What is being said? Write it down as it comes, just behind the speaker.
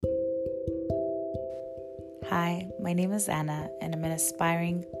Hi, my name is Anna, and I'm an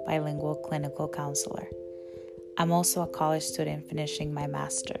aspiring bilingual clinical counselor. I'm also a college student finishing my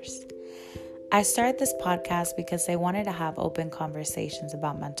master's. I started this podcast because I wanted to have open conversations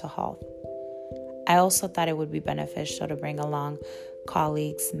about mental health. I also thought it would be beneficial to bring along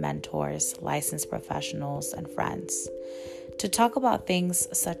colleagues, mentors, licensed professionals, and friends to talk about things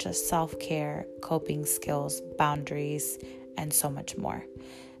such as self-care, coping skills, boundaries, and so much more.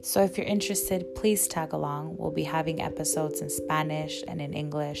 So if you're interested, please tag along. We'll be having episodes in Spanish and in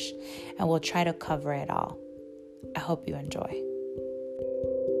English, and we'll try to cover it all. I hope you enjoy.